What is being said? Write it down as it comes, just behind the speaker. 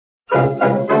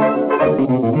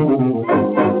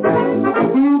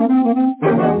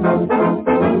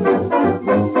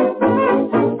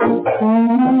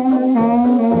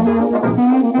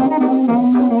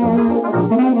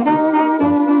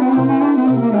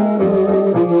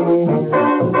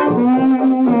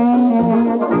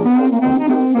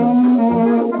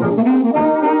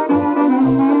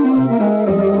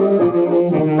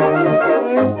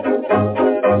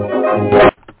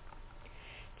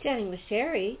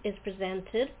is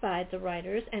presented by the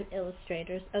writers and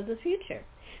illustrators of the future.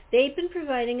 They've been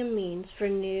providing a means for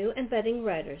new and budding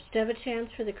writers to have a chance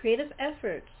for the creative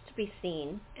efforts to be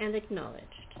seen and acknowledged.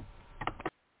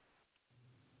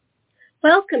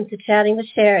 Welcome to Chatting with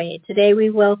Sherri. Today we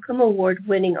welcome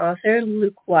award-winning author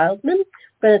Luke Wildman.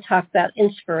 We're going to talk about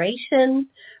inspiration,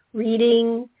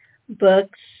 reading,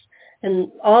 books,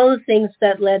 and all the things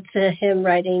that led to him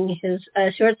writing his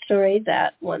short story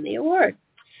that won the award.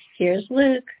 Here's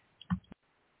Luke.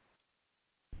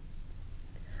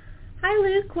 Hi,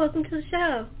 Luke. Welcome to the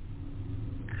show.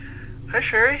 Hi,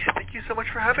 Sherri. Thank you so much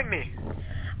for having me.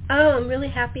 Oh, I'm really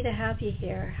happy to have you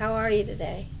here. How are you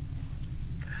today?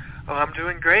 Oh, I'm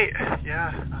doing great.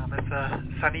 Yeah, it's a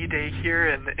sunny day here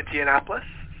in Indianapolis,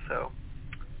 so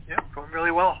yeah, going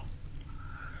really well.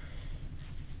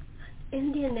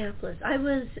 Indianapolis. I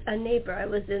was a neighbor. I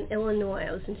was in Illinois.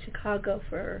 I was in Chicago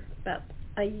for about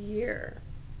a year.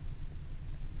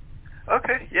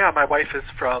 Okay, yeah, my wife is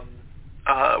from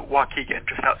Waukegan,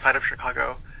 just outside of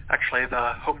Chicago, actually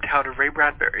the hometown of Ray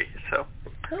Bradbury, so.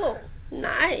 Oh,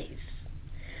 nice.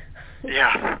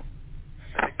 Yeah.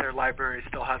 I think their library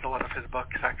still has a lot of his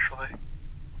books, actually.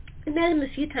 I met him a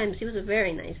few times. He was a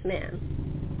very nice man.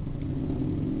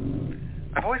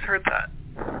 I've always heard that.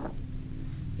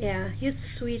 Yeah, he was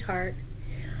a sweetheart.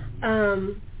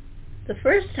 The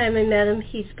first time I met him,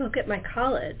 he spoke at my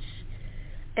college.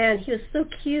 And he was so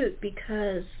cute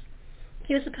because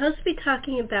he was supposed to be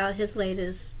talking about his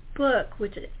latest book,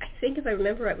 which I think, if I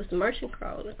remember right, was The Martian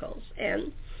Chronicles.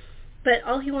 But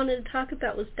all he wanted to talk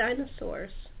about was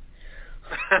dinosaurs.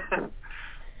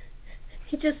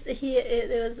 He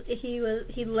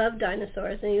loved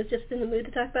dinosaurs, and he was just in the mood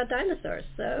to talk about dinosaurs.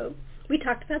 So we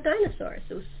talked about dinosaurs.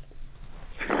 It was.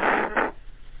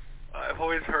 I've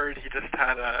always heard he just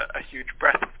had a huge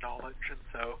breadth of knowledge, and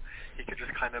so he could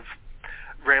just kind of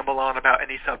ramble on about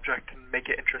any subject and make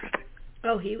it interesting.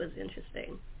 Oh, he was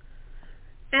interesting,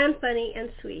 and funny,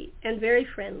 and sweet, and very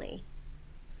friendly.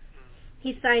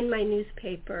 He signed my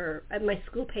newspaper, my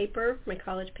school paper, my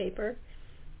college paper.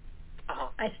 Uh-huh.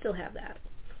 I still have that.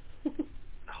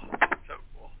 Oh, that's so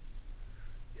cool.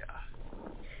 Yeah.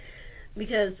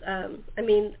 Because,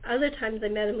 other times I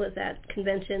met him was at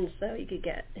conventions, so you could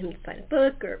get him to sign a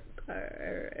book or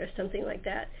something like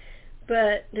that.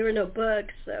 But there were no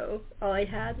books, so all I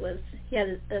had was, he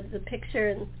had the picture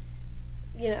and,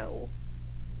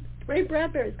 Ray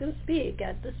Bradbury's going to speak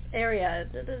at this area,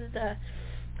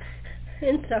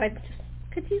 And so I just,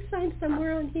 could you sign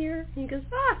somewhere on here? And he goes,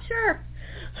 sure.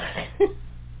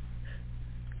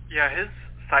 Yeah, his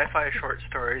sci-fi short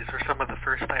stories were some of the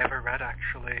first I ever read,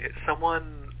 actually.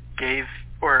 Someone gave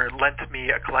or lent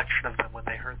me a collection of them when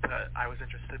they heard that I was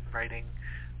interested in writing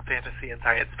fantasy and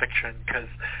science fiction, because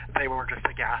they were just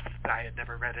aghast that I had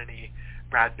never read any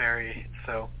Bradbury,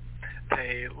 so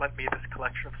they lent me this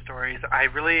collection of stories. I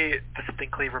really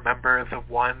distinctly remember the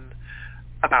one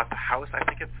about the house. I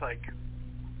think it's like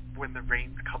When the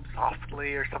Rains Come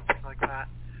Softly or something like that.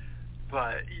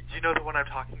 But do you know the one I'm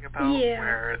talking about? Yeah.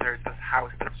 Where there's this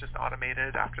house that's just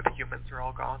automated after the humans are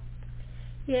all gone?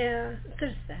 Yeah, it's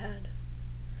just sad.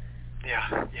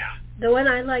 Yeah. The one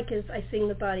I like is I Sing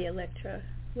the Body Electra,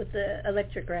 with the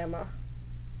Electra Grandma.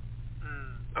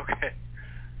 Okay.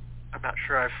 I'm not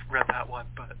sure I've read that one,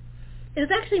 but... It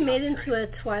was actually made into a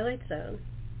Twilight Zone.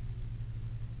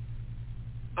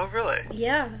 Oh, really?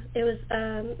 Yeah, it was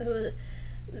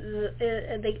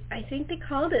I think they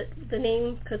called it the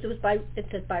name because it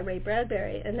says by Ray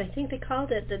Bradbury, and I think they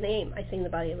called it the name I Sing the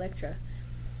Body Electra.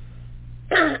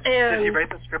 And did he write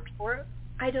the script for it?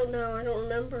 I don't know. I don't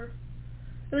remember.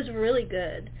 It was really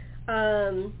good.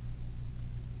 The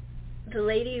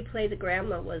lady who played the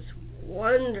grandma was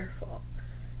wonderful,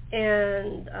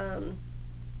 and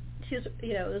she was,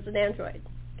 it was an android.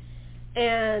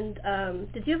 And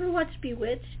did you ever watch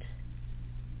Bewitched?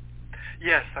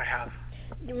 Yes, I have.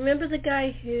 You remember the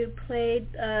guy who played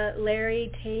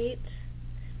Larry Tate?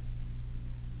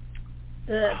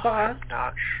 The boss? I'm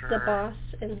not sure. The boss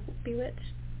in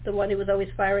Bewitched? The one who was always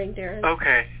firing Darren?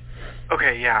 Okay,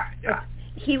 yeah.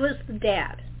 He was the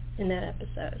dad in that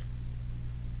episode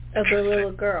of the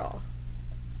little girl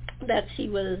that she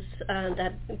was,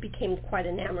 that became quite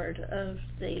enamored of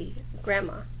the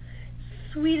grandma.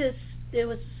 Sweetest, it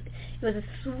was a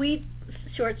sweet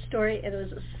short story, and it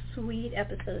was a sweet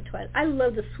episode of Twilight. I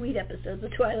love the sweet episodes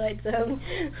of Twilight Zone.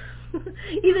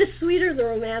 Even sweeter the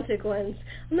romantic ones.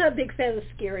 I'm not a big fan of the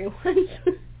scary ones.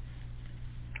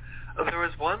 There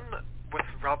was one with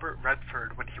Robert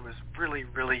Redford when he was really,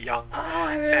 really young. Oh,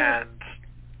 I remember. And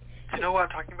do you know what I'm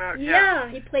talking about? Yeah,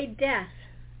 he played Death.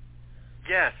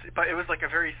 Yes, but it was like a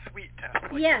very sweet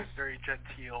death. Like, yes. It was very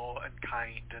genteel and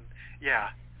kind, and yeah.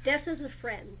 Death as a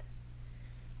friend.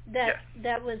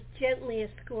 That was gently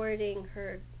escorting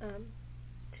her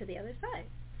to the other side.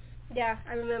 Yeah,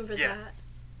 I remember that.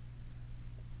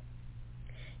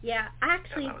 Yeah,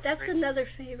 actually, that's great. Another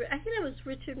favorite. I think that was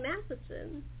Richard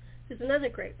Matheson, who's another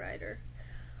great writer.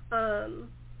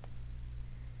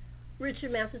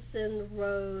 Richard Matheson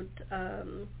wrote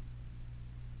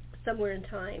Somewhere in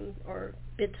Time or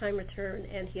Bedtime Return,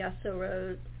 and he also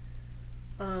wrote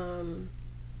what's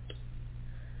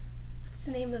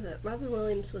the name of it? Robin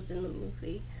Williams was in the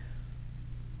movie.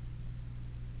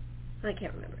 I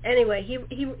can't remember. Anyway,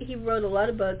 he wrote a lot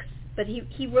of books, but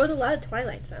he wrote a lot of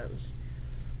Twilight Zones.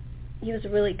 He was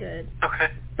really good. Okay.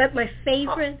 But my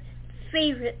favorite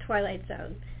Twilight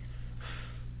Zone,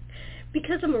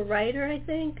 because I'm a writer, I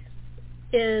think,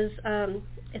 is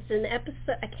it's an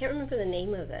episode. I can't remember the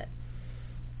name of it,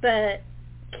 but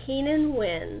Keenan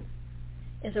Wynn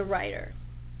is a writer,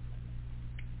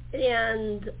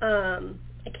 and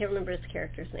I can't remember his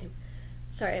character's name.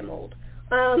 Sorry, I'm old.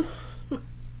 And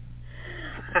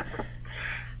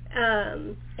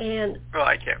well,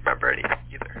 I can't remember anything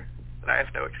either, and I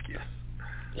have no excuse.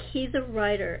 He's a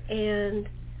writer, and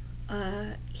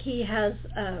he has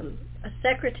a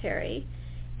secretary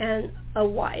and a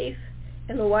wife,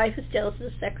 and the wife is jealous of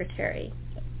the secretary.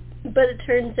 But it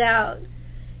turns out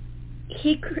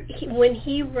he when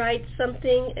he writes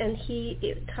something and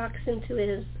it talks into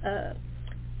his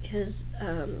it's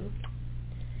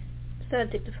not a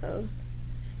dictaphone.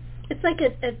 It's like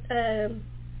it's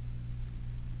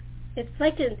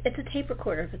a tape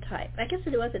recorder of a type. I guess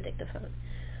it was a dictaphone.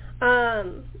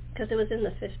 Because it was in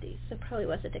the 50s, so it probably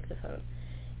was a dictaphone.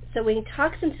 So when he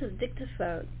talks into the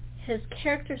dictaphone, his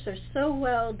characters are so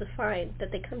well defined that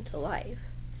they come to life.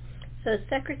 So the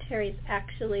secretary is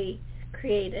actually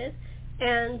created,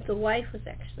 and the wife was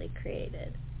actually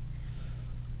created.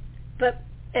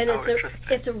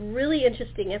 It's a really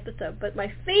interesting episode. But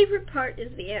my favorite part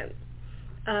is the end.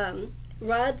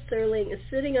 Rod Serling is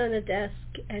sitting on a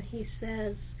desk, and he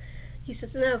says,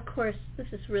 no, of course,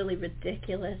 this is really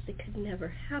ridiculous. It could never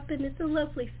happen. It's a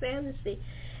lovely fantasy.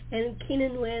 And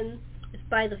Keenan Wynn is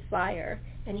by the fire,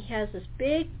 and he has this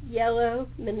big yellow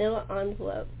manila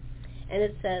envelope, and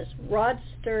it says Rod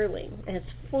Serling, and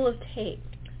it's full of tape.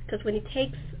 Because when he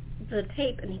takes the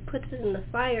tape and he puts it in the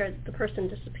fire, the person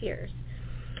disappears.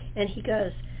 And he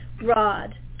goes,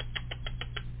 Rod,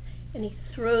 and he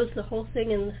throws the whole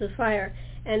thing into the fire.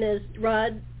 And as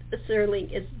Rod Serling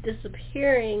is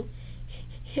disappearing,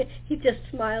 he just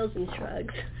smiles and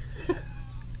shrugs. Oh,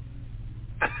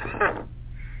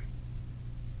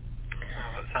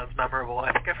 that sounds memorable.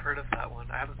 I think I've heard of that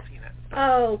one. I haven't seen it.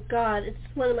 Oh, God, it's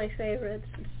one of my favorites.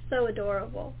 It's so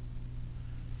adorable.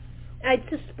 I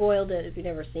just spoiled it if you've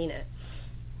never seen it.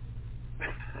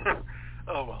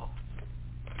 Oh, well.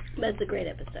 But it's a great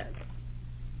episode.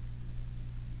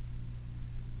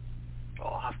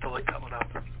 I'll have to look that one up.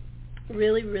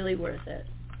 Really, really worth it.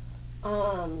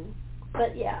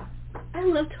 But yeah, I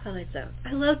love Twilight Zone.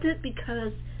 I loved it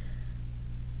because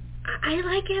I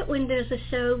like it when there's a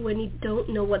show when you don't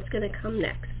know what's going to come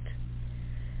next.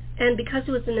 And because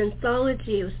it was an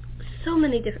anthology, it was so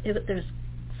many different. There's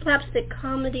slapstick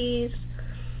comedies.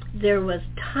 There was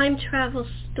time travel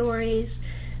stories.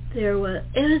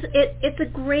 It's a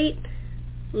great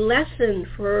lesson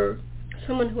for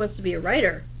someone who wants to be a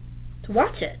writer to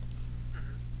watch it.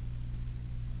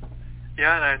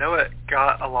 Yeah, and I know it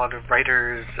got a lot of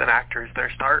writers and actors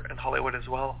their start in Hollywood as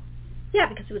well. Yeah,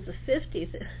 because it was the 50s,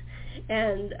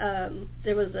 and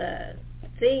there was a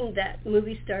thing that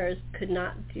movie stars could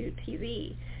not do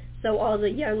TV. So all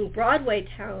the young Broadway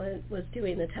talent was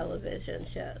doing the television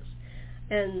shows.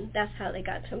 And that's how they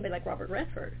got somebody like Robert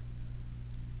Redford.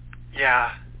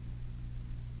 Yeah.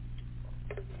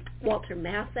 Walter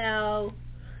Matthau,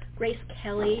 Grace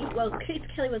Kelly. Well, Grace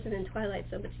Kelly wasn't in Twilight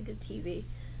Zone, but she did TV.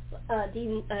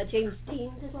 James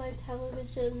Dean did live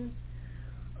television.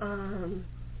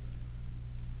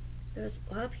 There was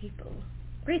a lot of people.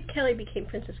 Grace Kelly became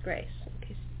Princess Grace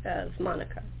of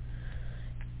Monaco.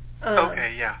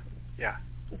 Okay, yeah.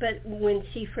 But when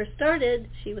she first started,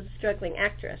 she was a struggling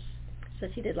actress, so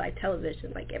she did live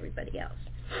television like everybody else.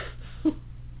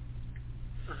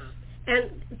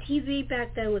 And TV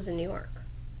back then was in New York.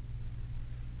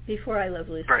 Before I Love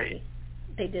Lucy, right.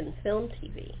 They didn't film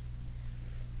TV.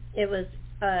 It was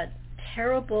a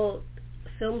terrible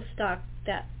film stock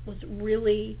that was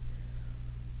really,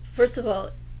 first of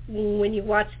all, when you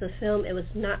watch the film, it was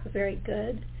not very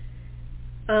good,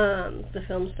 the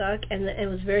film stock, and it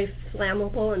was very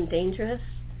flammable and dangerous.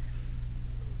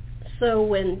 So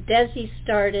when Desi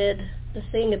started the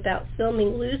thing about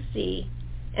filming Lucy,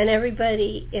 and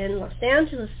everybody in Los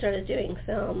Angeles started doing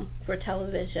film for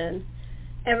television,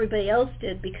 everybody else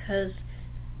did because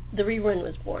the rerun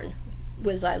was born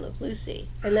with I Love Lucy,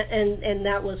 and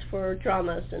that was for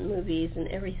dramas and movies and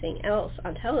everything else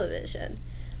on television.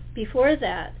 Before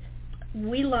that,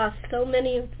 we lost so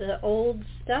many of the old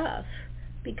stuff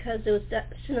because it was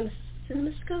that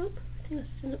CinemaScope. I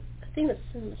think it was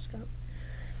CinemaScope.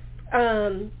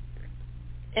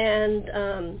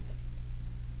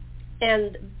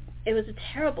 And it was a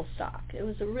terrible stock. It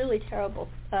was a really terrible,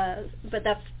 but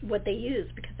that's what they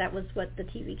used because that was what the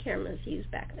TV cameras used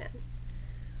back then.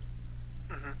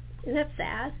 Mm-hmm. Isn't that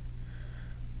sad?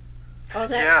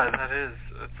 Yeah, that is.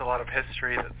 It's a lot of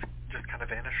history that's just kind of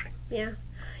vanishing. Yeah.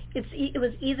 It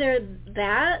was either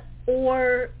that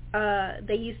or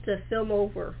they used to film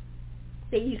over.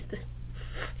 They used to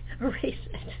erase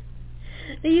it.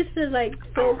 They used to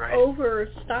film over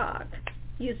stock,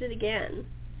 use it again.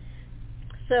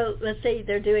 So let's say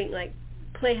they're doing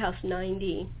Playhouse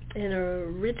 90, an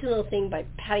original thing by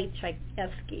Patty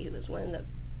Chayefsky, who was one of the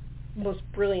most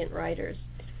brilliant writers.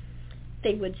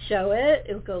 They would show it.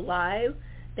 It would go live.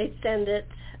 They'd send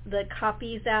the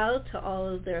copies out to all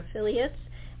of their affiliates,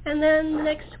 and then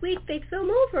next week they'd film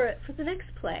over it for the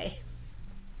next play.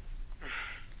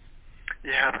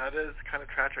 Yeah, that is kind of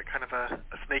tragic, kind of a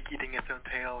snake eating its own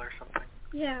tail or something.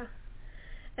 Yeah.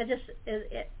 I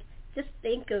just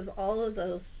think of all of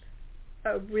those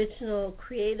original,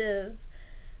 creative,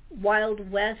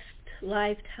 Wild West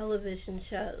live television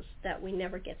shows that we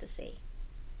never get to see.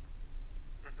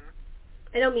 Mm-hmm.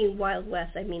 I don't mean Wild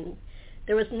West. I mean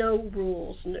there was no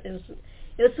rules. It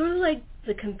was sort of like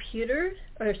the computer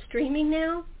or streaming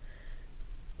now.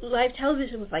 Live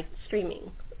television was like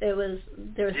streaming. There was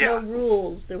no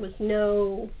rules. There was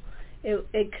no. It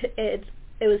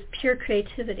was pure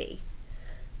creativity,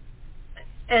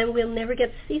 and we'll never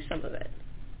get to see some of it.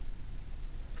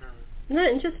 Isn't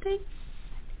that interesting?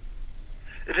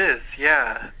 It is,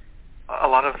 yeah. A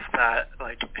lot of that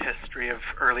history of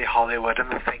early Hollywood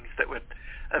and the things that would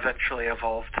eventually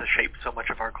evolve to shape so much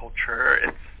of our culture.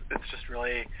 It's just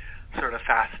really sort of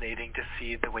fascinating to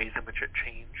see the ways in which it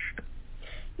changed.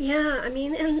 Yeah, I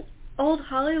mean, and old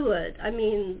Hollywood. I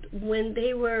mean, when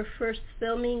they were first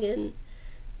filming in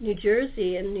New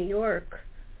Jersey and New York,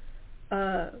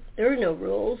 there were no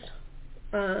rules.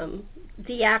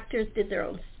 The actors did their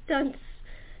own stunts.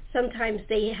 Sometimes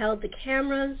they held the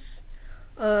cameras.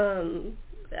 The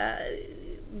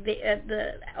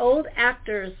old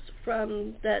actors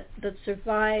from that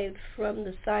survived from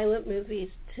the silent movies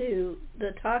to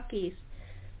the talkies,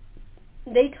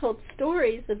 they told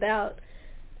stories about,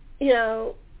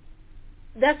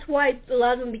 that's why a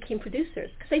lot of them became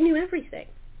producers, because they knew everything.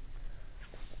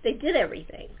 They did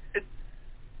everything.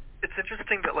 It's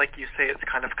interesting that, like you say, it's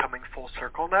kind of coming full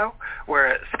circle now, where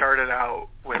it started out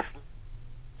with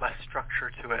less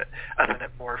structure to it, and then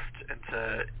it morphed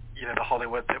into, the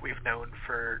Hollywood that we've known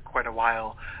for quite a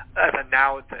while. And then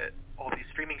now that all these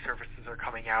streaming services are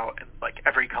coming out, and,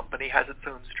 every company has its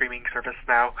own streaming service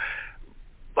now,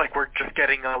 we're just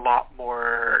getting a lot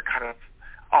more kind of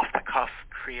off-the-cuff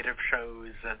creative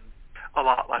shows and a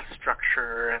lot less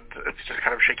structure, and it's just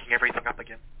kind of shaking everything up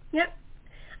again. Yep.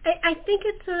 I think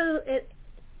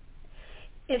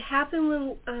it happened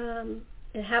when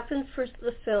it happened first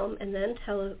the film and then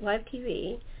live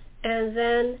TV, and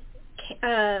then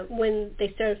when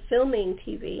they started filming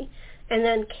TV, and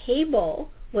then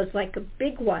cable was like a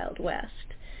big Wild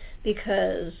West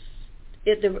because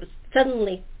there was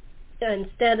suddenly,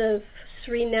 instead of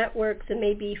 3 networks and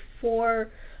maybe 4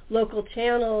 local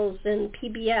channels and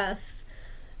PBS,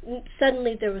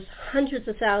 suddenly there was hundreds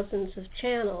of thousands of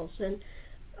channels, and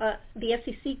the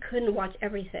FCC couldn't watch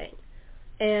everything,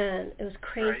 and it was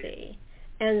crazy.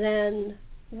 Right. And then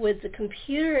with the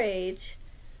computer age,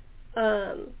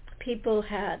 people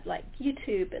had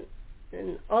YouTube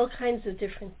and all kinds of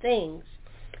different things.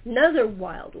 Another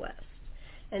Wild West.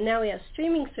 And now we have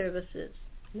streaming services.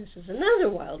 And this is another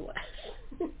Wild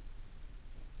West.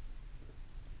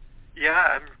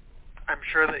 Yeah, I'm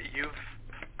sure that you've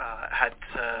had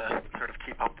to sort of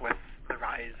keep up with the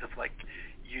rise of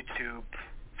YouTube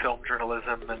film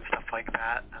journalism and stuff like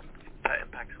that, and that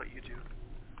impacts what you do.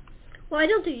 Well, I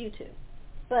don't do YouTube,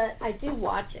 but I do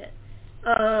watch it.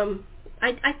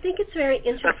 I think it's very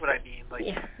interesting. That's what I mean.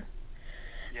 Yeah.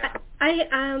 Yeah.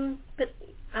 But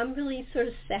I'm really sort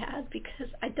of sad because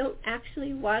I don't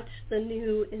actually watch the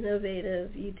new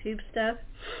innovative YouTube stuff.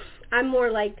 I'm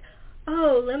more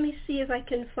let me see if I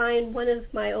can find one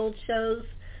of my old shows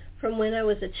from when I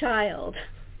was a child.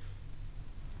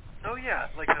 Oh yeah,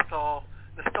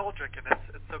 nostalgic, and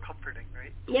it's so comforting,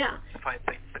 right? Yeah. To find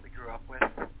things that we grew up with.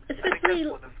 Especially, I think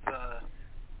that's one of the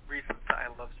reasons that I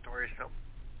love stories so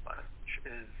much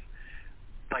is,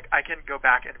 like, I can go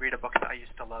back and read a book that I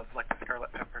used to love, like The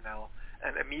Scarlet Pimpernel,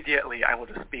 and immediately I will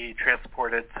just be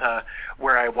transported to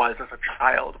where I was as a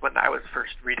child when I was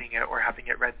first reading it or having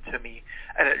it read to me,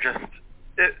 and it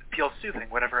feels soothing.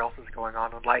 Whatever else is going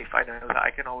on in life, I know that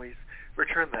I can always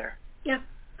return there. Yeah,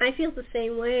 I feel the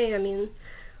same way. I mean,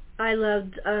 I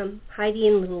loved Heidi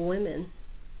and Little Women.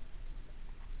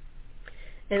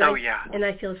 And And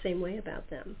I feel the same way about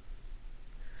them.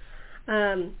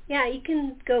 Yeah, you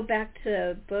can go back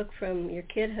to a book from your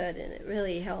kidhood, and it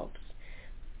really helps.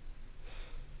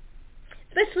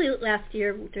 Especially last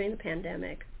year during the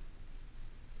pandemic.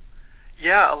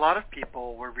 Yeah, a lot of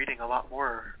people were reading a lot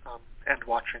more and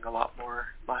watching a lot more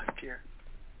last year.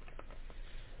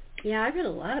 Yeah, I read a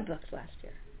lot of books last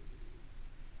year.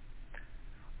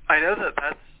 I know that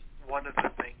that's one of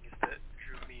the things that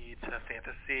drew me to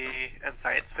fantasy and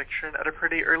science fiction at a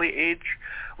pretty early age,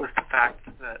 was the fact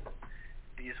that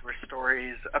these were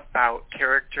stories about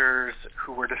characters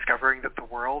who were discovering that the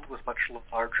world was much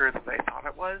larger than they thought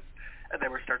it was, and they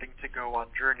were starting to go on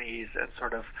journeys and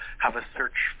sort of have a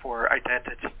search for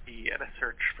identity and a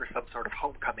search for some sort of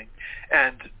homecoming.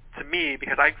 And to me,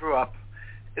 because I grew up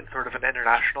in sort of an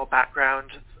international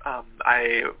background,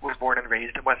 I was born and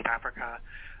raised in West Africa.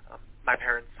 My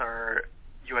parents are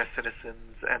U.S.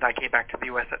 citizens, and I came back to the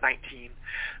U.S. at 19.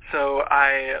 So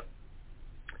I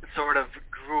sort of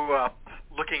grew up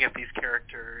looking at these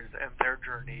characters and their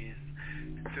journeys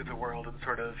through the world and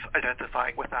sort of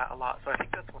identifying with that a lot. So I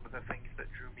think that's one of the things that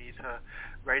drew me to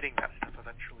writing that stuff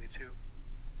eventually, too.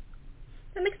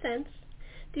 That makes sense.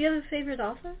 Do you have a favorite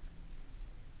author?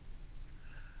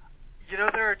 You know,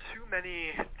 there are too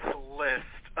many to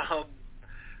list.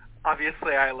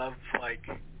 Obviously, I love, like,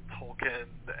 Tolkien,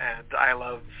 and I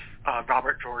love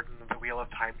Robert Jordan, the Wheel of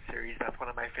Time series. That's one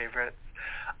of my favorites.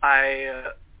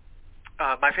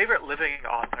 My favorite living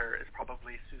author is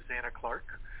probably Susanna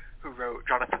Clarke, who wrote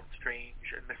Jonathan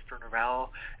Strange and Mr. Norrell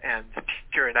and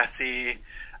Kira Nessie,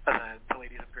 and then The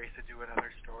Ladies of Grace Adieu and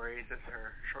Other Stories is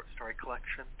her short story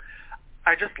collection.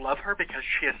 I just love her because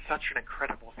she is such an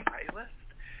incredible stylist.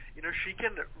 You know, she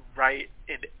can write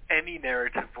in any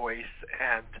narrative voice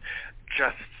and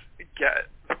just get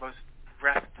the most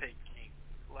breathtaking,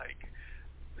 like,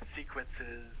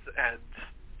 sequences and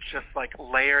just, like,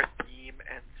 layer theme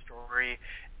and story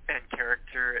and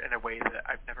character in a way that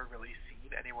I've never really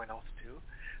seen anyone else do.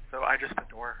 So I just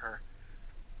adore her.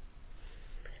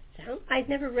 I've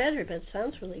never read her, but it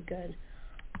sounds really good.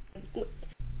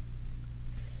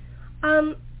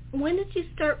 When did you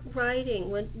start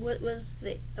writing? What was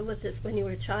it when you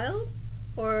were a child,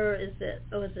 or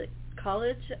was it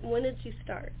college? When did you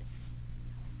start?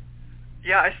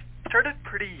 Yeah, I started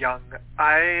pretty young.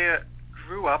 I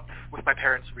grew up with my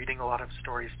parents reading a lot of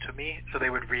stories to me, so they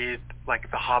would read, like,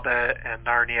 The Hobbit and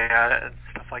Narnia and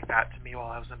stuff like that to me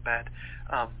while I was in bed.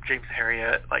 James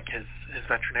Herriot, like his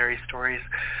veterinary stories.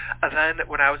 And then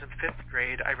when I was in 5th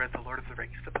grade, I read The Lord of the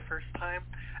Rings for the first time,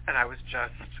 and I was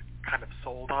just kind of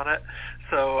sold on it.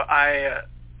 So I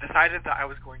decided that I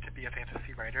was going to be a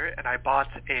fantasy writer, and I bought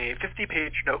a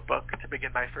 50-page notebook to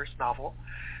begin my first novel,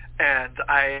 and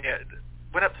I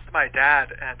went up to my dad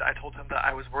and I told him that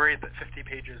I was worried that 50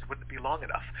 pages wouldn't be long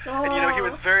enough. Aww. And, you know, he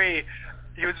was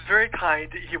very kind.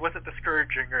 He wasn't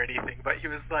discouraging or anything, but he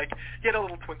was like, he had a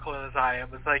little twinkle in his eye and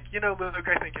was like, you know, Luke,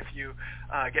 I think if you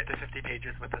get to 50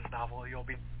 pages with this novel, you'll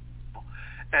be...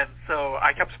 And so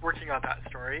I kept working on that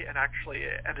story, and actually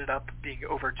it ended up being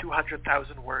over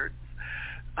 200,000 words.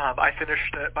 I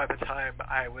finished it by the time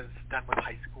I was done with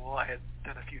high school. I had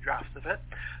done a few drafts of it.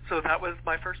 So that was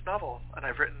my first novel, and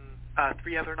I've written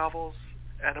 3 other novels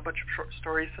and a bunch of short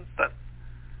stories since then.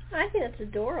 I think that's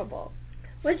adorable.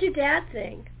 What did your dad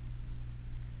think?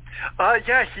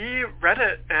 Yeah, he read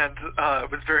it and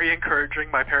was very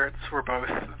encouraging. My parents were both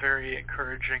very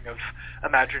encouraging of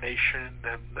imagination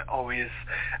and always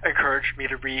encouraged me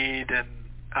to read and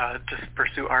just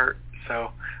pursue art.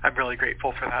 So I'm really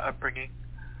grateful for that upbringing.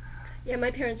 Yeah,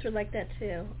 my parents were like that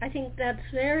too. I think that's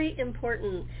very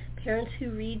important. Parents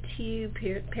who read to you,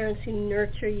 parents who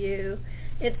nurture you.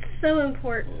 It's so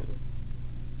important.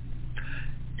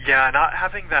 Yeah, not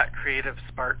having that creative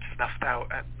spark snuffed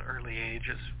out at an early age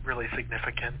is really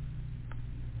significant.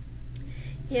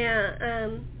 Yeah,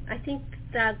 I think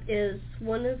that is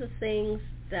one of the things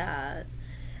that,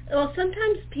 well,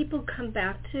 sometimes people come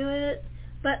back to it,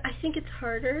 but I think it's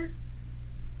harder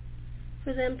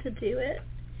for them to do it.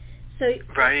 So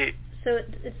right. So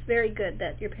it's very good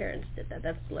that your parents did that.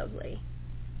 That's lovely.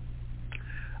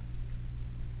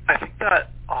 I think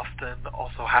that often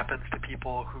also happens to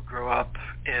people who grow up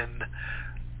in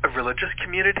a religious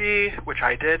community, which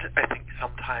I did. I think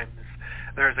sometimes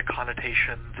there's a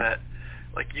connotation that,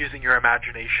 like, using your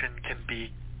imagination can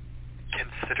be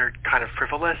considered kind of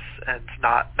frivolous and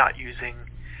not using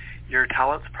your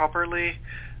talents properly.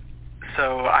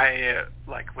 So I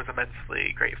was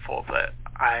immensely grateful that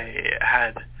I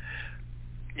had,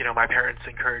 my parents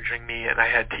encouraging me, and I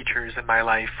had teachers in my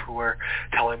life who were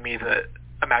telling me that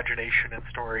imagination and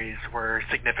stories were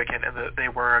significant and that they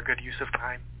were a good use of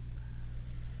time.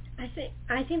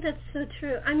 I think that's so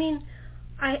true. I mean,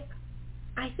 I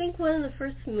think one of the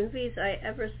first movies I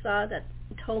ever saw that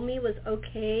told me was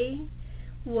okay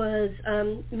was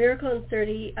Miracle on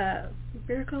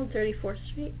 34th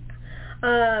Street,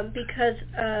 because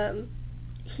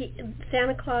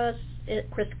Santa Claus,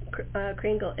 Kris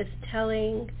Kringle, is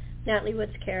telling Natalie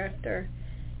Wood's character,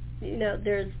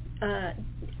 there's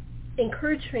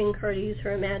encouraging her to use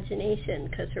her imagination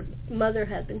because her mother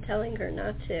had been telling her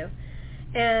not to.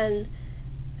 And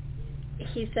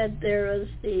he said there was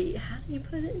how do you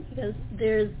put it? He goes,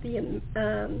 there's the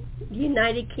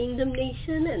United Kingdom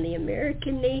nation and the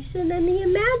American nation and the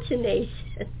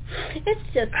imagination. It's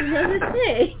just another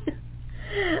thing.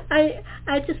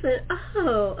 I just went,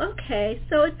 oh, okay,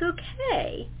 so it's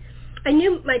okay. I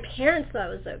knew my parents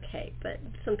thought it was okay, but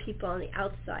some people on the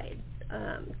outside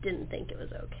didn't think it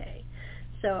was okay.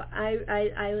 So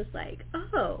I was like,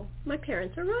 oh, my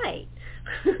parents are right.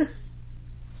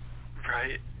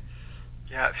 Right.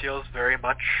 Yeah, it feels very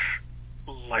much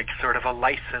like sort of a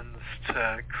license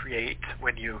to create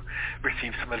when you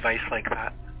receive some advice like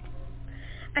that.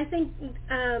 I think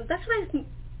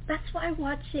that's why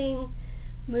watching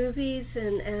movies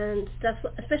and stuff,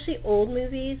 especially old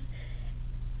movies,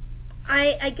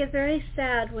 I get very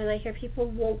sad when I hear people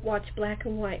won't watch black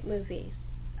and white movies.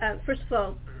 First of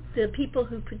all, the people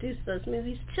who produced those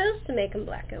movies chose to make them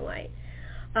black and white.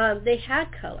 They had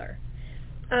color.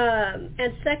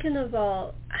 And second of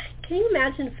all, can you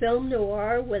imagine film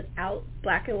noir without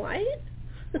black and white?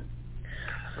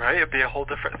 Right, it'd be a whole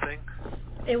different thing.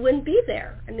 It wouldn't be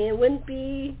there. I mean, it wouldn't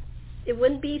be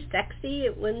sexy.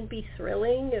 It wouldn't be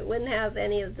thrilling. It wouldn't have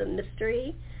any of the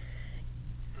mystery.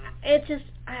 It just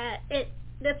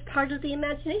that's part of the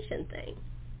imagination thing.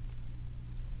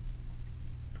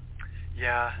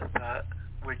 Yeah, that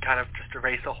would kind of just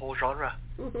erase a whole genre.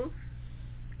 Mhm.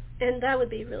 And that would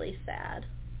be really sad.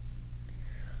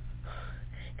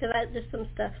 Because there's some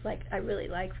stuff I really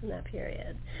like from that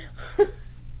period.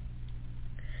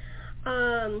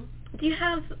 Do you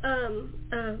have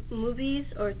movies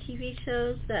or TV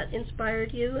shows that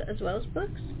inspired you as well as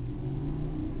books?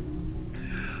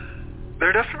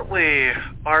 There definitely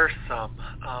are some.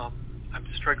 I'm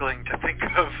struggling to think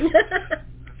of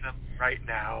them right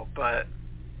now, but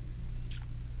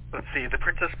let's see. The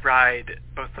Princess Bride,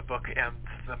 both the book and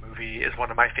the movie, is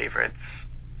one of my favorites.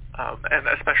 And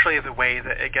especially the way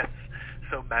that it gets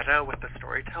so meta with the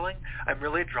storytelling. I'm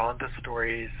really drawn to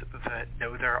stories that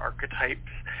know their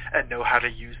archetypes and know how to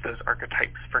use those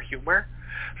archetypes for humor.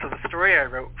 So the story I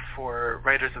wrote for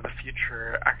Writers of the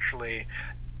Future actually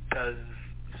does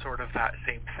sort of that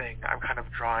same thing. I'm kind of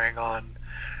drawing on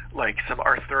some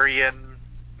Arthurian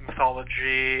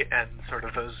mythology and sort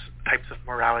of those types of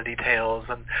morality tales,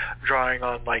 and drawing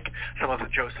on some of the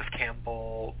Joseph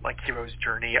Campbell hero's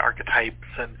journey archetypes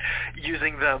and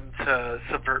using them to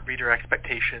subvert reader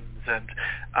expectations and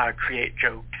create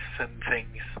jokes and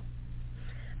things.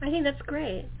 I think that's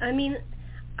great. I mean,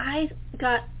 I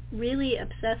got really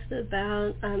obsessed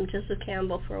about Joseph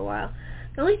Campbell for a while.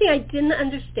 The only thing I didn't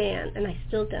understand, and I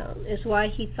still don't, is why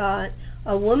he thought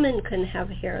a woman couldn't have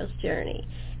a hero's journey.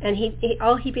 And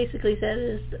all he basically said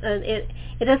is it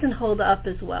doesn't hold up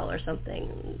as well or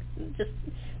something. Just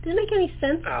didn't make any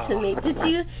sense to me.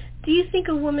 Do you think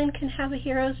a woman can have a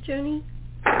hero's journey?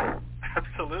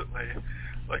 Absolutely.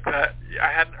 That,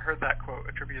 I hadn't heard that quote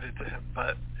attributed to him,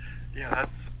 but yeah,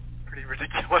 that's pretty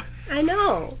ridiculous. I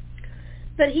know.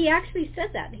 But he actually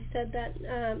said that. He said that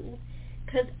and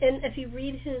if you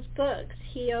read his books,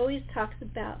 he always talks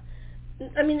about,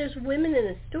 I mean, there's women in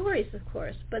his stories, of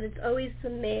course, but it's always the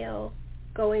male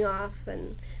going off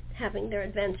and having their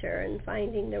adventure and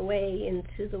finding their way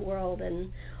into the world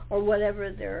or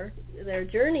whatever their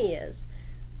journey is.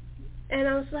 And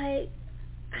I was like,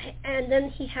 and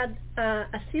then he had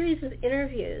a series of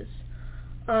interviews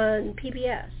on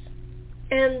PBS.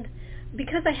 And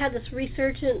because I had this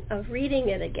resurgence of reading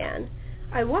it again,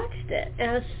 I watched it, and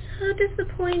I was so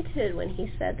disappointed when he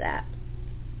said that.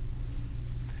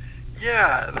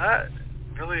 Yeah, that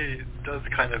really does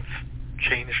kind of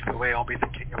change the way I'll be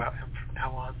thinking about him from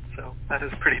now on, so that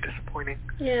is pretty disappointing.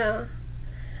 Yeah.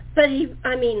 But his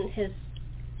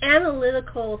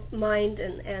analytical mind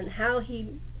and how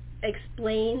he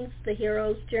explains the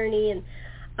hero's journey, and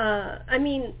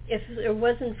if it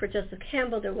wasn't for Joseph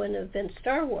Campbell, there wouldn't have been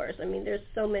Star Wars. There's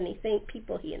so many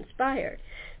people he inspired.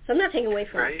 So I'm not taking away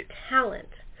from his talent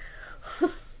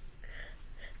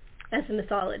as a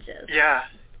mythologist. Yeah,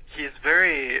 he's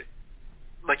very,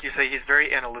 like you say, he's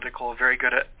very analytical, very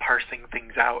good at parsing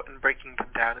things out and breaking them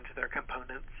down into their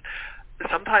components.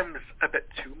 Sometimes a bit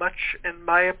too much, in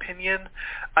my opinion.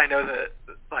 I know that,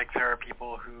 there are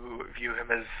people who view him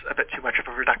as a bit too much of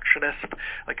a reductionist.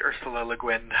 Like Ursula Le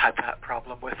Guin had that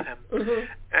problem with him. Mm-hmm.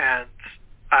 And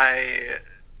I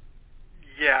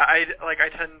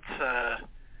tend to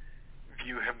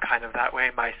view him kind of that way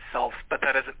myself, but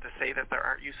that isn't to say that there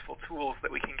aren't useful tools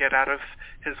that we can get out of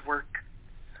his work.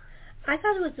 I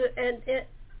thought it was,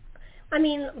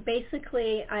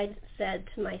 basically I said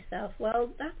to myself, well,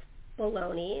 that's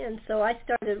baloney, and so I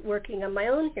started working on my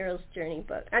own hero's journey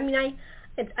book. I'm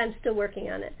still working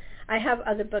on it. I have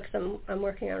other books I'm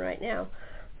working on right now,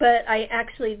 but I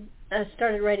actually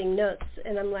started writing notes,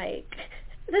 and I'm like,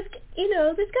 there's got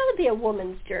to be a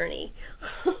woman's journey.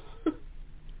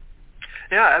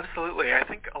 Yeah, absolutely. I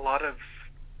think a lot of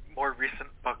more recent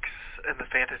books in the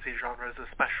fantasy genres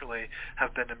especially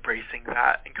have been embracing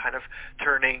that and kind of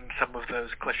turning some of those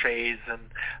cliches and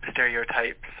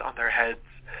stereotypes on their heads.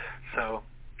 So,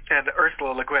 and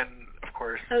Ursula Le Guin, of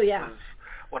course, was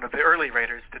one of the early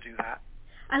writers to do that.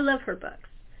 I love her books.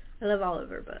 I love all of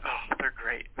her books. Oh, they're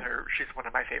great. She's one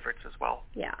of my favorites as well.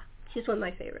 Yeah, she's one of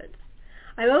my favorites.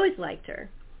 I've always liked her.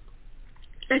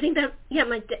 I think that,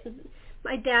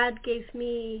 my dad gave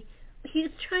me, he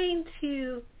was trying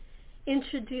to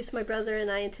introduce my brother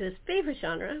and I into his favorite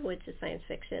genre, which is science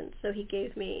fiction. So he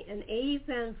gave me an A.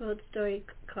 Van Vogt story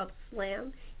called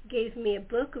Slam. He gave me a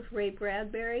book of Ray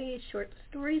Bradbury short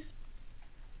stories,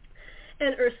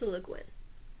 and Ursula Le Guin.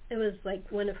 It was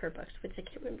one of her books, which I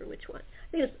can't remember which one.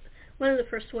 I think it was one of the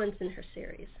first ones in her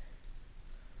series.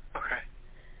 Okay.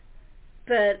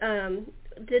 But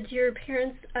did your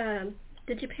parents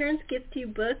gift you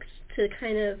books to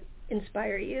kind of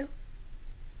inspire you?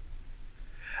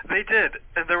 They did,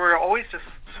 and there were always just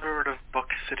sort of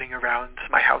books sitting around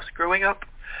my house growing up.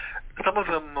 Some of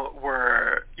them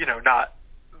were, not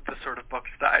the sort of books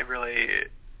that I really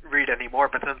read anymore,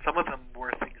 but then some of them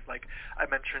were things like, I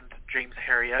mentioned James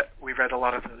Herriot. We read a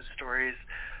lot of those stories.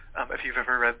 If you've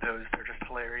ever read those, they're just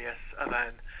hilarious. And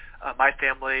then My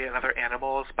Family and Other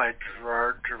Animals by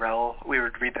Gerard Jarrell. We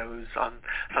would read those on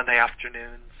Sunday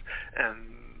afternoons, and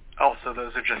also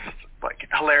those are just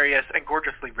hilarious and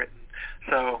gorgeously written.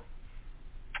 So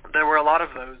there were a lot of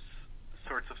those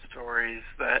sorts of stories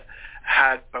that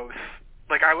had both,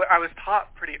 I was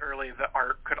taught pretty early that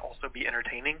art could also be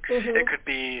entertaining. Mm-hmm. It could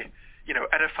be,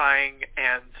 edifying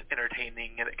and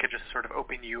entertaining, and it could just sort of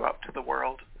open you up to the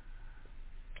world.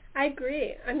 I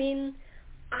agree.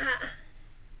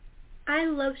 I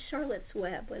loved Charlotte's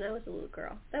Web when I was a little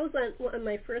girl. That was one of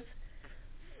my first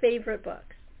favorite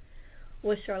books.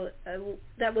 Was Charlotte?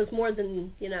 That was more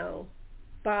than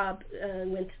Bob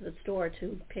went to the store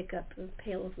to pick up a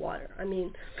pail of water.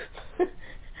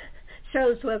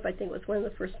 Charlotte's Web, I think, was one of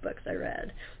the first books I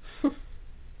read.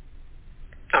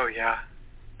 Oh yeah.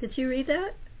 Did you read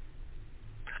that?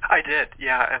 I did,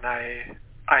 yeah, and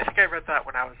I think I read that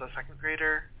when I was a second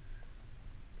grader.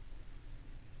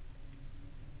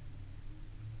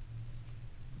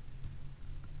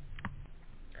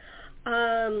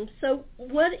 So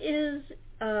what is,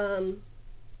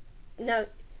 now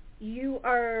you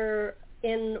are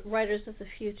in Writers of the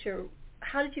Future.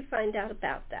 How did you find out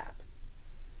about that?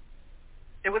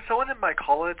 It was someone in my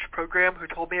college program who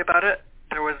told me about it.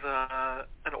 There was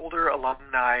an older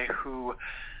alumni who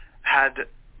had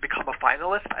become a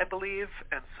finalist, I believe,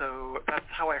 and so that's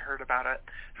how I heard about it.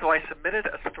 So I submitted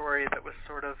a story that was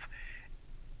sort of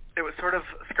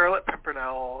Scarlet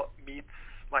Pimpernel meets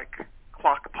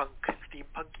clock punk,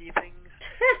 steampunky things.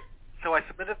 So I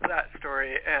submitted that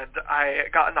story, and I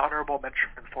got an honorable mention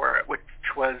for it, which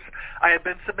was, I had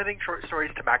been submitting short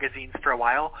stories to magazines for a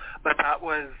while, but that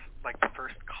was the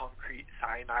first concrete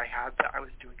sign I had that I was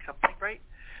doing something right.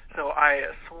 So I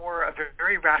swore a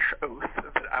very rash oath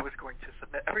that I was going to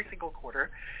submit every single quarter,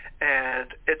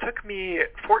 and it took me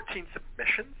 14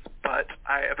 submissions, but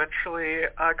I eventually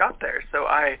got there. So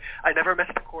I never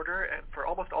missed a quarter, and for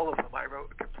almost all of them I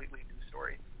wrote a completely new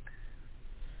story.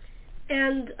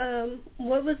 And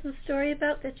what was the story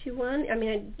about that you won?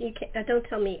 Don't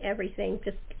tell me everything,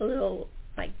 just a little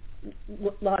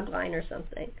log line or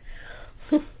something.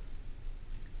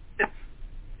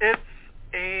 It's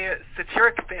a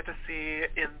satiric fantasy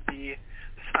in the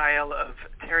style of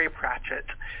Terry Pratchett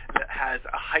that has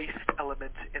a heist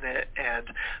element in it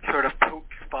and sort of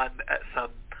pokes fun at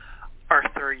some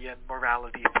Arthurian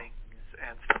morality things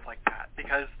and stuff like that.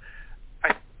 Because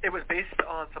it was based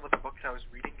on some of the books I was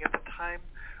reading at the time,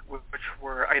 which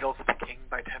were Idols of the King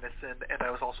by Tennyson, and I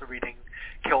was also reading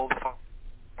Kill the Farm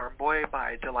Boy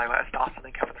by Delilah S. Dawson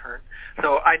and Kevin Hearn.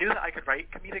 So I knew that I could write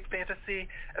comedic fantasy,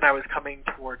 and I was coming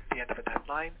towards the end of a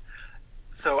deadline.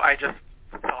 So I just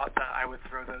thought that I would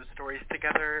throw those stories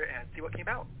together and see what came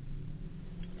out.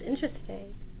 It's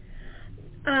interesting.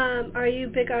 Are you a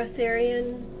big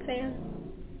Arthurian fan?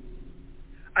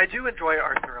 I do enjoy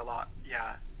Arthur a lot,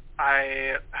 yeah.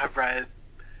 I have read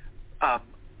a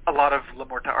lot of Le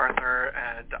Morte Arthur,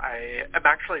 and I am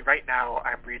actually, right now,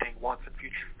 I'm reading Once and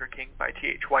Future King by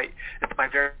T.H. White. It's my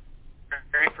very,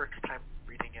 very first time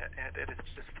reading it, and it is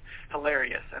just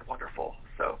hilarious and wonderful.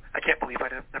 So I can't believe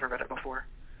I'd never read it before.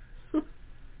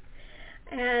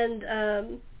 And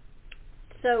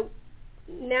so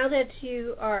now that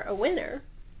you are a winner,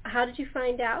 how did you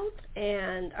find out?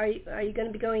 And are you going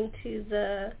to be going to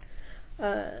the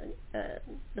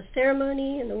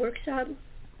ceremony and the workshop?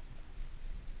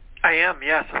 I am,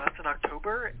 yeah. So that's in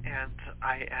October, and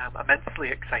I am immensely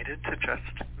excited to just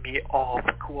meet all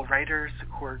the cool writers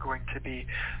who are going to be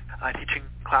teaching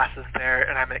classes there,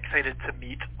 and I'm excited to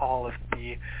meet all of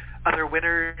the other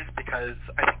winners because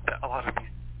I think that a lot of these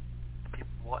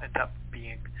people will end up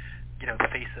being, the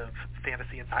face of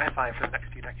fantasy and sci-fi for the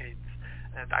next few decades.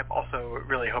 And I'm also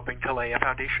really hoping to lay a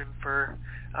foundation for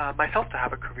myself to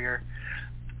have a career.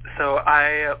 So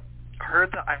I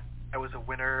heard that I was a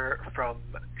winner from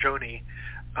Joni,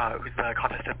 who's the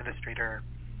contest administrator.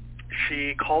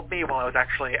 She called me while I was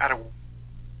actually at a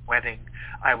wedding.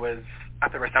 I was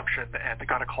at the reception and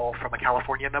got a call from a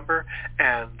California number,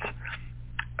 and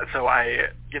so I,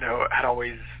 had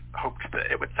always hoped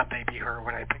that it would someday be her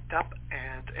when I picked up,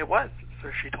 and it was. So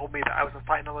she told me that I was a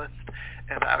finalist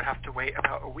and that I would have to wait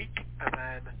about a week, and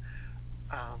then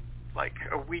like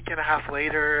a week and a half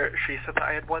later, she said that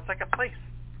I had won second place.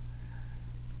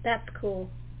 That's cool.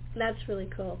 That's really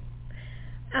cool.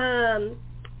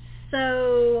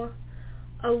 So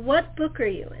what book are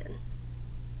you in?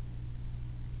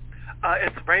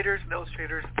 It's Writers and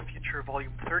Illustrators of the Future,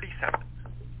 Volume 37.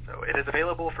 So it is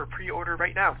available for pre-order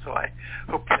right now, so I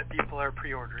hope that people are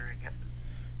pre-ordering it.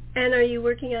 And are you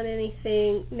working on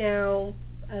anything now,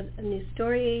 a new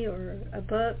story or a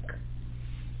book?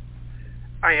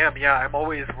 I am, yeah. I'm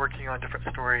always working on different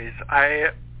stories.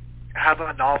 I have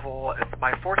a novel. It's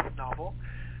my fourth novel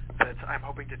that I'm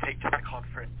hoping to take to the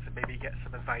conference and maybe get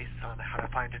some advice on how to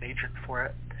find an agent for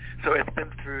it. So it's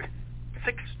been through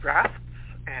 6 drafts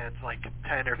and like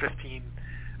 10 or 15.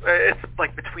 It's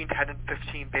like between 10 and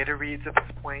 15 beta reads at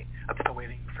this point. I'm still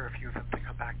waiting for a few of them to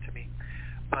come back to me.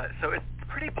 But so it's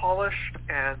pretty polished,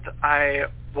 and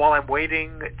while I'm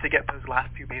waiting to get those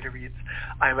last few beta reads,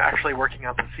 I'm actually working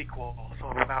on the sequel. So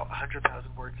I'm about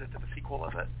 100,000 words into the sequel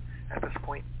of it at this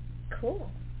point. Cool.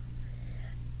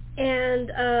 And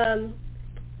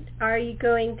are you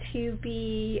going to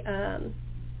be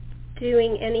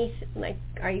doing any,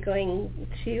 are you going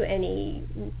to any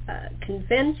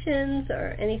conventions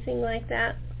or anything like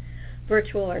that,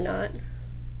 virtual or not?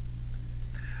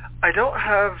 I don't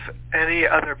have any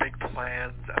other big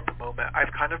plans at the moment.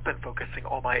 I've kind of been focusing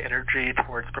all my energy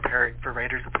towards preparing for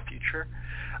Writers of the Future.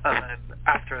 And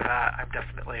after that, I'm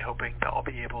definitely hoping that I'll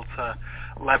be able to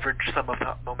leverage some of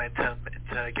that momentum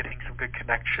into getting some good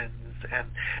connections and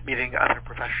meeting other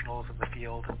professionals in the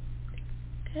field.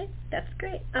 Okay, that's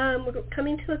great. We're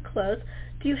coming to a close.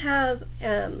 Do you have,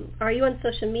 are you on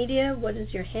social media? What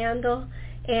is your handle?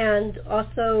 And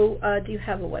also, do you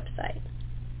have a website?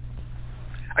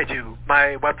 I do.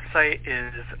 My website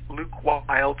is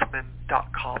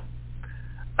lukewildman.com.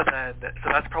 And then, so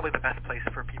that's probably the best place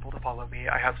for people to follow me.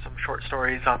 I have some short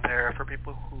stories on there for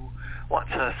people who want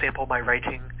to sample my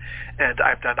writing, and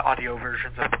I've done audio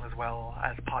versions of them as well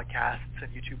as podcasts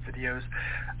and YouTube videos.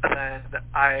 And then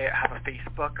I have a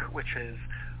Facebook, which is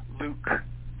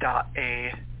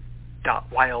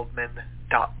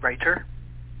luke.a.wildman.writer.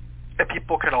 And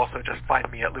people can also just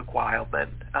find me at Luke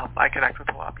Wildman. I connect with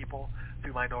a lot of people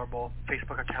through my normal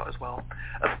Facebook account as well.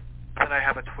 Then I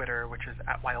have a Twitter, which is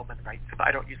 @WildmanWrites, but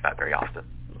I don't use that very often.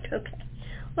 Okay.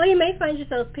 Well, you may find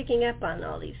yourself picking up on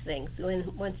all these things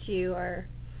once you are,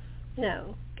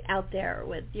 out there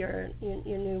with your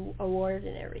new award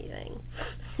and everything.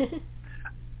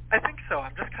 I think so.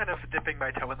 I'm just kind of dipping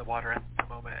my toe in the water at the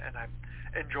moment, and I'm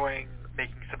enjoying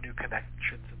making some new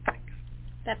connections and things.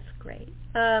 That's great.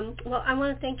 Well, I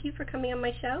want to thank you for coming on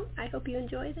my show. I hope you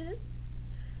enjoyed it.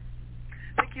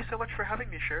 Thank you so much for having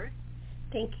me, Sherri.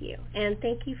 Thank you. And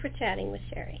thank you for chatting with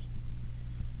Sherri.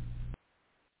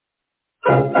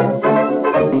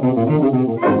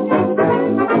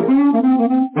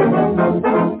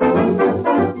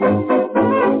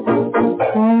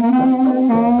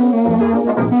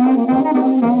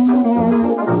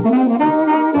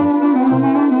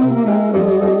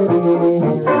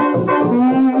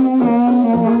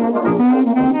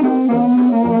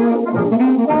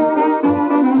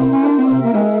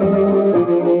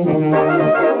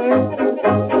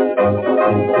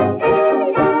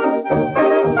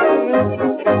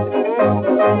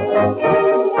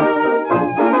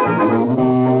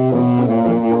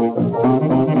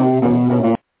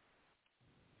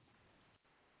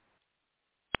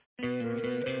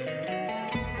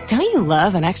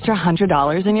 Love an extra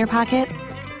 $100 in your pocket?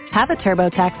 Have a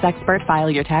TurboTax expert file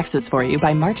your taxes for you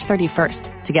by March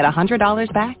 31st to get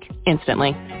 $100 back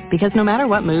instantly. Because no matter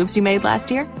what moves you made last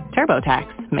year,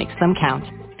 TurboTax makes them count.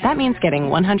 That means getting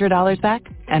 $100 back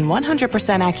and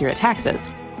 100% accurate taxes,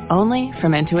 only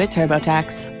from Intuit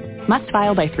TurboTax. Must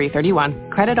file by 3/31.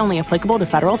 Credit only applicable to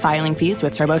federal filing fees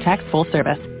with TurboTax full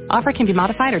service. Offer can be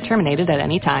modified or terminated at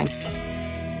any time.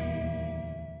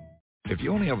 If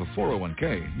you only have a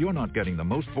 401k, you're not getting the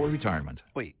most for retirement.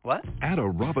 Wait, what? Add a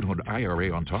Robinhood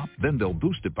IRA on top, then they'll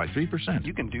boost it by 3%.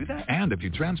 You can do that? And if you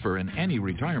transfer in any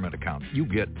retirement account, you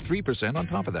get 3% on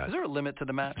top of that. Is there a limit to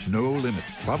the match? No limit.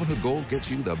 Robinhood Gold gets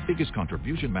you the biggest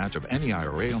contribution match of any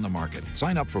IRA on the market.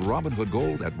 Sign up for Robinhood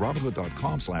Gold at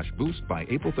Robinhood.com/boost by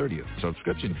April 30th.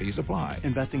 Subscription fees apply.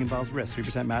 Investing involves risk.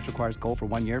 3% match requires gold for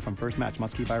 1 year from first match.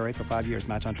 Must keep IRA for 5 years.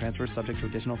 Match on transfers subject to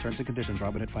additional terms and conditions.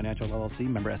 Robinhood Financial LLC,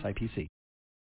 member SIPC.